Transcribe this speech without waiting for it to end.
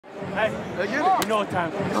Hey, let's get it. You know what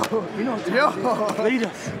time it is. You know what time it is. Lead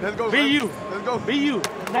us. Let's go. Be man. you. Let's go. Be you.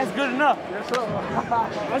 That's good enough. Yes, sir.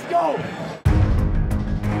 Let's go.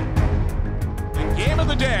 The game of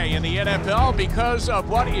the day in the NFL because of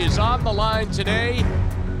what is on the line today.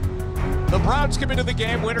 The Browns come into the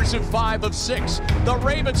game winners of 5 of 6. The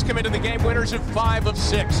Ravens come into the game winners of 5 of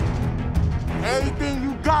 6. Everything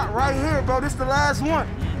you got right here, bro. This the last one.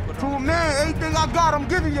 To a man, everything I got, I'm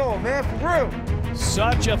giving y'all, man, for real.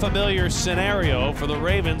 Such a familiar scenario for the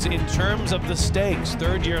Ravens in terms of the stakes.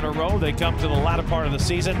 Third year in a row, they come to the latter part of the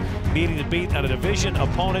season, needing to beat a division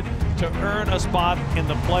opponent to earn a spot in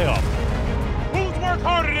the playoff. Who's worked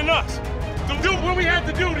harder than us to do what we had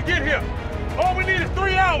to do to get here? All we need is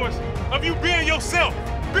 3 hours of you being yourself.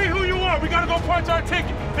 Be who you are. We gotta go punch our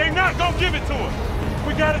ticket. They not gonna give it to us.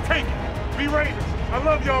 We gotta take it. Be Raiders. I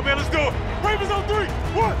love y'all, man. Let's do it. Ravens on 3.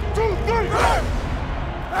 1, 2, 3.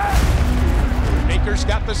 Baker's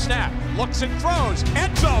got the snap, looks and throws.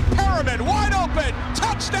 End zone, Perriman wide open.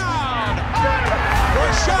 Touchdown!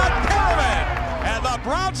 Rashad Perriman. And the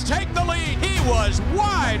Browns take the lead. He was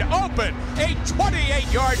wide open. A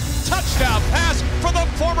 28-yard touchdown pass for the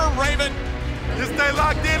former Raven. Just stay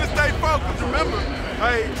locked in and stay focused. Remember,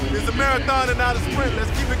 hey, it's a marathon and not a sprint.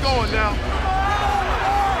 Let's keep it going now.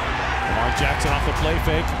 Lamar Jackson off the play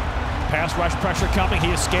fake. Pass rush pressure coming.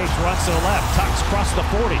 He escapes, runs to the left. Tucks across the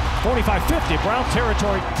 40. 45-50, Brown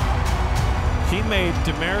territory. He made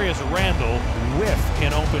Demarius Randall whiff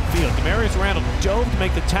in open field. Demarius Randall dove to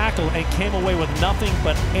make the tackle and came away with nothing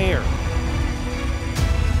but air.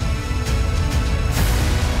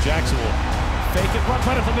 Jackson will fake it, runs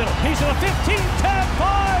right up the middle. He's in a 15, 10,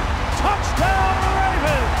 5. Touchdown,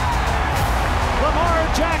 Ravens! Lamar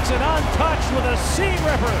Jackson untouched with a seam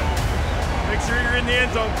ripper. Make sure you're in the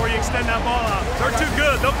end zone before you extend that ball out. They're too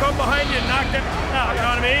good. They'll come behind you and knock that out. You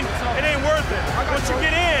know what I mean? It ain't worth it. Once you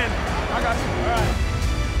get in, I got you. All right.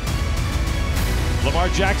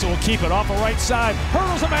 Lamar Jackson will keep it off the right side.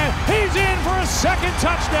 Hurdles a man. He's in for a second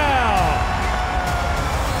touchdown.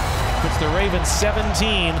 Puts the Ravens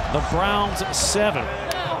 17, the Browns 7.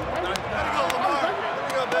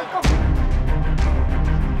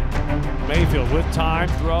 Mayfield with time,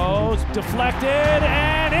 throws, deflected,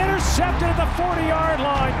 and intercepted at the 40-yard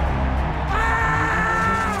line.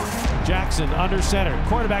 Jackson under center,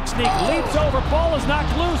 quarterback sneak, leaps over, ball is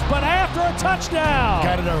knocked loose, but after a touchdown.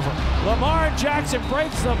 Got it over. Lamar Jackson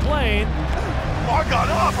breaks the plane. Lamar got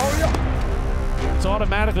off. Oh, yeah. It's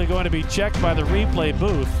automatically going to be checked by the replay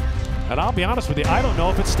booth. And I'll be honest with you, I don't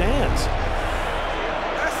know if it stands.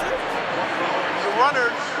 That's it. The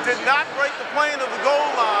runner did not break the plane of the goal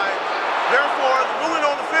line. Therefore, the ruling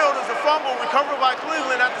on the field is a fumble recovered by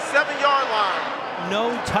Cleveland at the 7-yard line.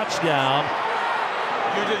 No touchdown.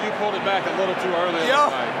 you pulled it back a little too early.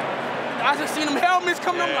 I just seen them helmets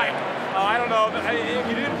coming. I'm like, Oh, I don't know.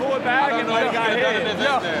 You didn't pull it back and let it got hit.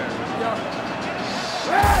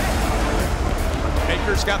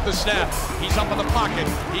 Baker's got the snap. He's up in the pocket.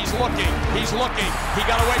 He's looking. He's looking. He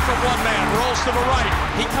got away from one man. Rolls to the right.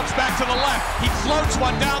 He comes back to the left. He floats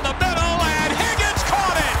one down the middle, and Higgins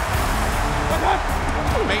caught it.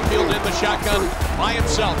 Mayfield in the shotgun by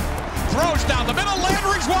himself. Throws down the middle.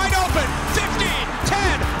 Landry's wide open. 15,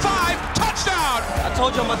 10, 5, touchdown. I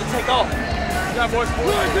told you I'm about to take off. Yeah, boys.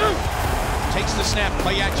 Takes the snap,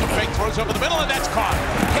 play action fake, throws over the middle, and that's caught.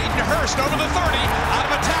 Hayden Hurst over the 30, out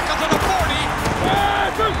of a tackle to the 40.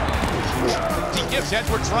 He gives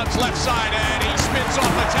Edwards, runs left side, and he spins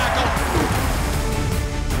off the tackle.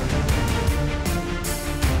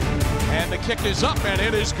 And the kick is up, and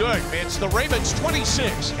it is good. It's the Ravens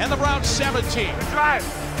 26 and the Browns 17. Good drive.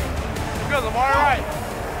 Good, Lamar, all right.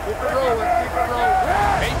 Keep it rolling, keep it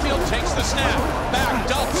rolling. Mayfield takes the snap, back,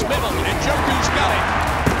 dumps, middle, and Njoku's got it.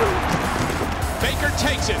 Baker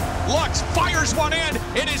takes it, looks, fires one in.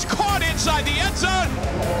 It is caught inside the end zone.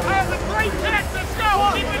 That's a great catch. Let's go.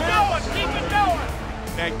 Keep it going. Keep it going.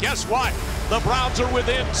 And guess what? The Browns are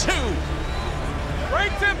within 2. Great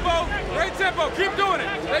tempo. Great tempo. Keep doing it.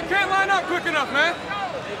 They can't line up quick enough, man.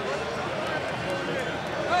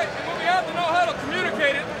 Hey, when we have to know how to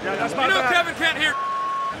communicate it, yeah, that's my bad. Kevin can't hear.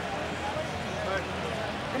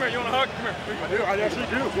 Come here. You want a hug? Come here. I do. I actually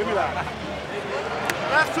do. Give me that.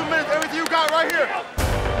 Last 2 minutes, everything you got right here.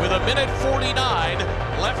 With 1:49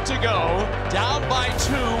 left to go, down by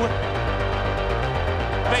 2.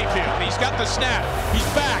 Mayfield, he's got the snap. He's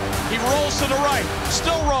back. He rolls to the right.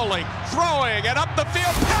 Still rolling, throwing, and up the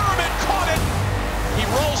field. Perriman caught it. He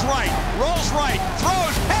rolls right,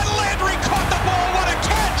 throws, and Landry caught the ball. What a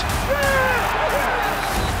catch!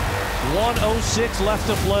 1:06 left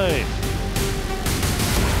to play.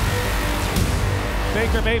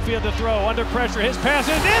 Baker Mayfield to throw, under pressure, his pass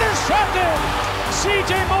is intercepted!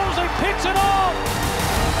 C.J. Mosley picks it off!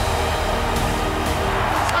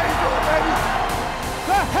 How you doing, baby?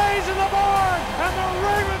 The hay's in the barn, and the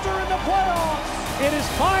Ravens are in the playoffs! It is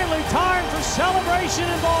finally time for celebration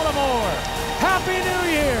in Baltimore! Happy New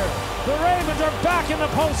Year! The Ravens are back in the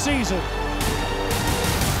postseason!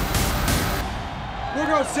 We're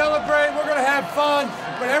going to celebrate, we're going to have fun,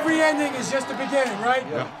 but every ending is just the beginning, right?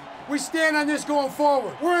 Yeah. We stand on this going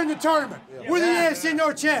forward. We're in the tournament. Yeah. We're the AFC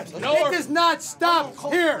North champs. It does not stop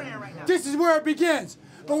here. This is where it begins.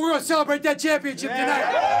 But we're going to celebrate that championship tonight.